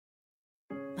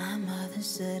mother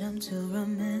said I'm too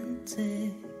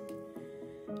romantic.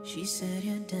 She said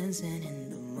you're dancing in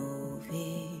the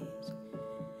movies.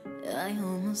 I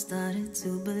almost started to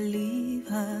believe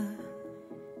her.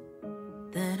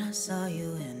 Then I saw you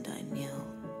and I knew.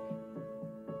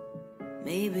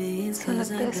 Maybe it's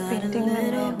cause I got a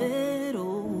little bit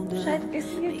older.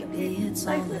 Maybe it's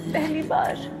all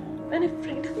that मैंने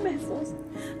freedom महसूस.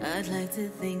 I'd like to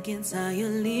think it's how you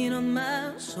lean on my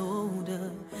shoulder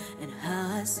and how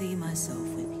I see myself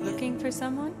with you. Looking for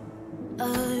someone?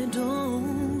 I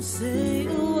don't say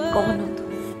a word. कौन हो तुम?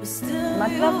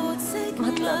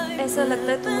 मतलब ऐसा लगता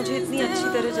है तुम मुझे इतनी अच्छी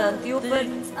तरह जानती हो, पर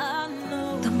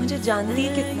तुम मुझे जानती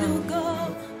कितना हो?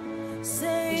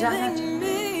 जाना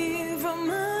चाहिए।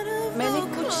 मैंने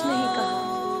कुछ नहीं कहा,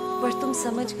 पर तुम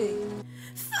समझ गई।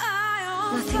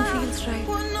 Nothing feels right.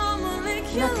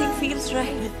 Nothing feels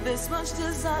right.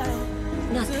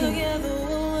 Nothing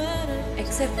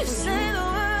except for you.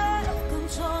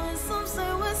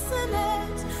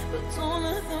 But don't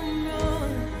let them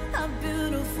run. I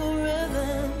build a forever.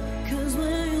 Cause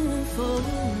when you unfold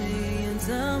me and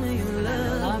tell me you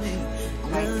love me,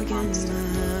 look in my eyes.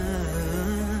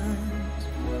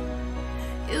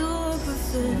 You're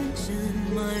perfection,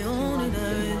 my only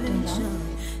direction.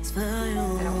 It's fire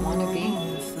on fire. I don't want to be,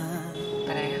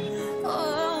 but I am.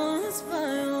 Oh, it's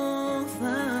fire on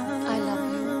fire. I love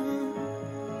you.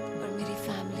 और मेरी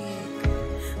family है।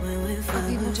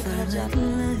 अभी मुझे घर जाना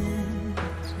है।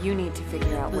 You need to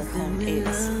figure out what home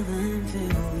is.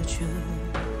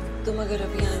 तुम अगर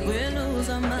अभी आने की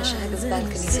मैं शायद इस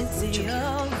बालकनी से कूद चुकी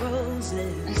होती।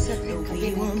 ऐसा फिर कभी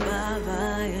नहीं किया।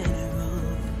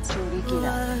 चोरी की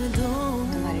रात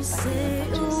तुम्हारे पति ने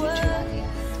बच्चों से चुरा लिया।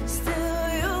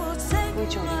 कोई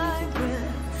चोरी नहीं की।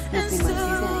 मैं अपनी मर्जी से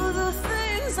आई।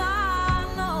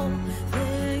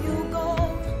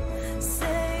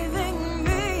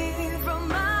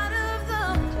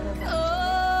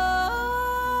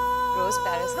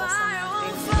 पेरिस का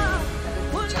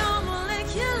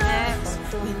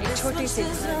एक छोटी सी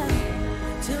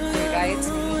गाइड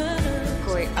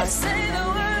कोई